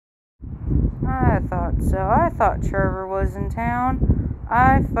I thought so. I thought Trevor was in town.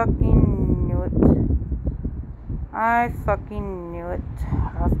 I fucking knew it. I fucking knew it.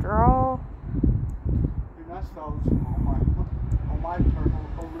 After all. Dude, that's fellas on my turf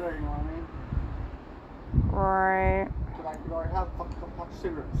over there, you know what I mean? Right. But I could already have a couple of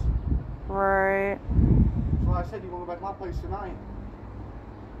cigarettes. Right. So I said, you want to go back to my place tonight?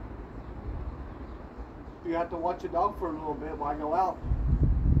 You have to watch a dog for a little bit while I go out.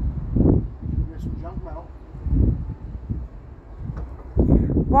 Get some junk mail.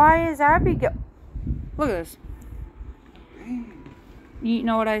 Why is Abigail... Look at this. You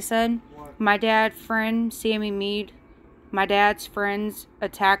know what I said? What? My dad's friend, Sammy Mead. My dad's friends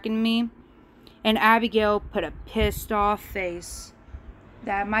attacking me. And Abigail put a pissed off face.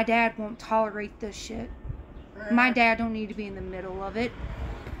 That my dad won't tolerate this shit. My dad don't need to be in the middle of it.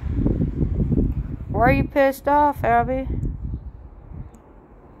 Why are you pissed off, Abby?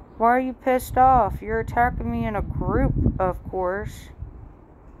 Why are you pissed off? You're attacking me in a group, of course.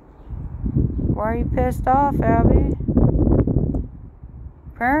 Why are you pissed off, Abby?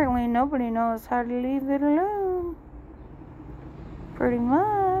 Apparently nobody knows how to leave it alone. Pretty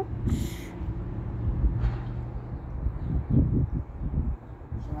much.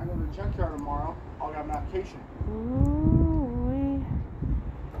 So when I go to the junkyard tomorrow, I'll got an application. Ooh-wee.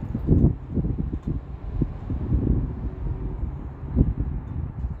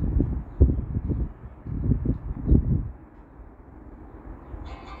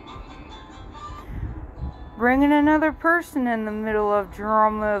 Bringing another person in the middle of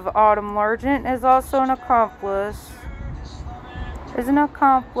drama of Autumn Largent is also an accomplice. Is an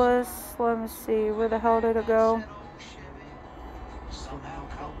accomplice. Let me see. Where the hell did it go?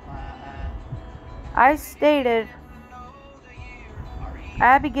 I stated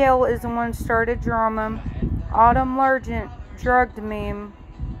Abigail is the one who started drama. Autumn Largent drugged me.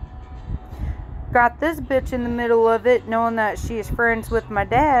 Got this bitch in the middle of it, knowing that she is friends with my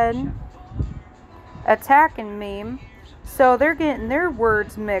dad. Attacking me. So they're getting their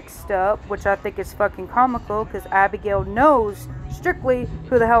words mixed up, which I think is fucking comical because Abigail knows strictly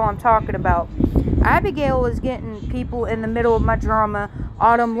who the hell I'm talking about. Abigail is getting people in the middle of my drama.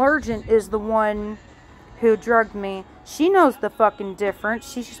 Autumn Largent is the one who drugged me. She knows the fucking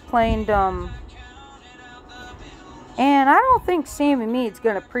difference. She's just playing dumb. And I don't think Sammy Mead's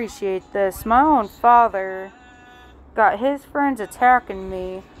gonna appreciate this. My own father got his friends attacking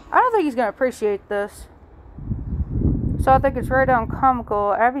me. I don't think he's going to appreciate this. So I think it's right down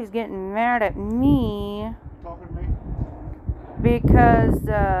comical. Abby's getting mad at me. Talking to me? Because,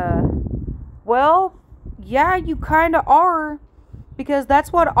 well, yeah, you kind of are. Because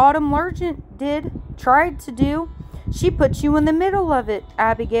that's what Autumn Largent tried to do. She put you in the middle of it,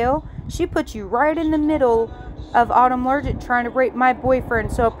 Abigail. She put you right in the middle of Autumn Largent trying to rape my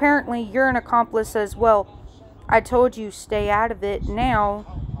boyfriend. So apparently you're an accomplice as well. I told you stay out of it.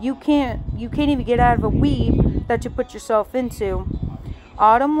 Now you can't even get out of a weed that you put yourself into.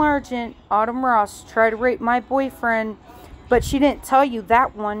 Autumn Largent, Autumn Ross tried to rape my boyfriend, but she didn't tell you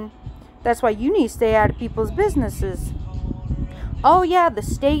that one. That's why you need to stay out of people's businesses. Oh yeah, the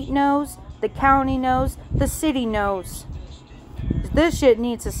state knows, the county knows, the city knows. This shit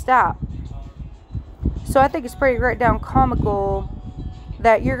needs to stop. So I think it's pretty right down comical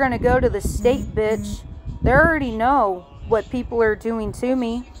that you're gonna go to the state, bitch. They already know what people are doing to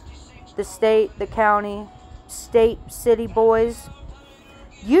me. The state, the county, state, city boys.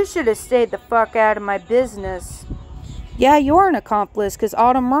 You should have stayed the fuck out of my business. Yeah, you're an accomplice because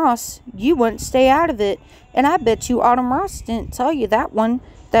Autumn Ross, you wouldn't stay out of it. And I bet you Autumn Ross didn't tell you that one.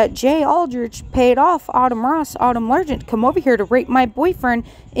 That Jay Aldridge paid off Autumn Ross, Autumn Largent, to come over here to rape my boyfriend.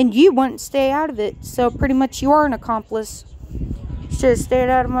 And you wouldn't stay out of it. So pretty much you are an accomplice. Should have stayed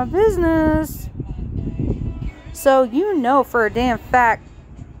out of my business. So you know for a damn fact,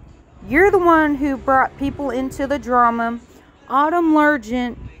 you're the one who brought people into the drama. Autumn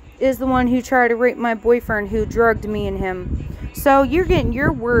Largent is the one who tried to rape my boyfriend who drugged me and him. So you're getting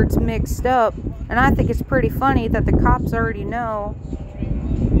your words mixed up. And I think it's pretty funny that the cops already know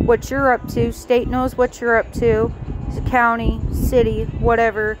what you're up to. State knows what you're up to. The county, city,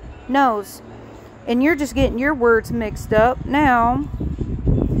 whatever, knows. And you're just getting your words mixed up. Now,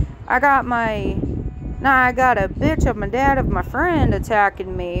 I got a bitch of my dad, of my friend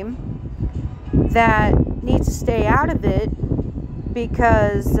attacking me that needs to stay out of it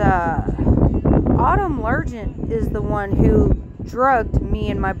because Autumn Largent is the one who drugged me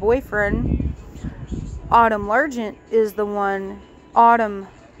and my boyfriend. Autumn Largent is the one, Autumn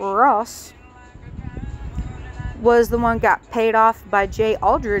Ross was the one got paid off by Jay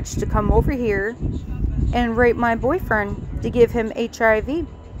Aldridge to come over here and rape my boyfriend to give him HIV.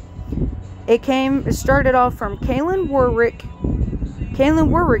 It started off from Kaylin Warwick. Kaylin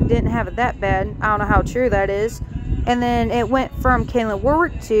Warwick didn't have it that bad. I don't know how true that is. And then it went from Kaylin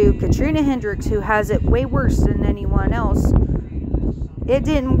Warwick to Katrina Hendricks, who has it way worse than anyone else. It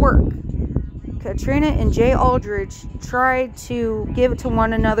didn't work. Katrina and Jay Aldridge tried to give it to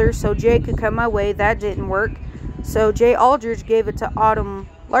one another so Jay could come my way. That didn't work. So Jay Aldridge gave it to Autumn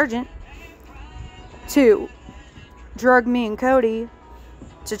Largent to drug me and Cody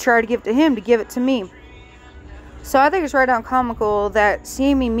to try to give it to him to give it to me. So I think it's right down comical that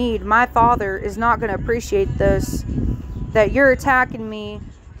Sammy Mead, my father, is not going to appreciate this. That you're attacking me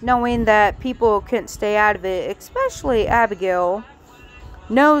knowing that people couldn't stay out of it. Especially Abigail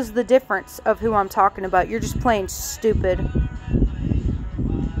knows the difference of who I'm talking about. You're just plain stupid.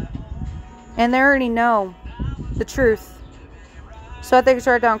 And they already know the truth. So I think it's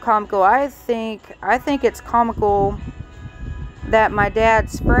right down comical. I think it's comical that my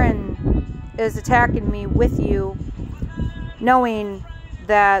dad's friend is attacking me with you, knowing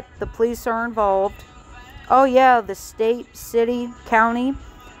that the police are involved. Oh yeah, the state, city, county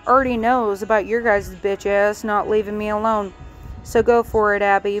already knows about your guys' bitch ass not leaving me alone. So go for it,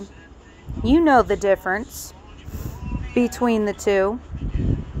 Abby. You know the difference between the two.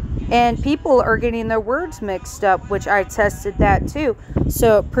 And people are getting their words mixed up, which I tested that too.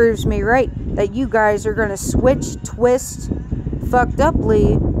 So it proves me right that you guys are going to switch, twist, fucked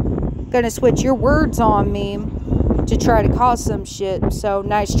uply, going to switch your words on me to try to cause some shit. So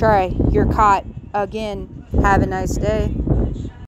nice try. You're caught again. Have a nice day.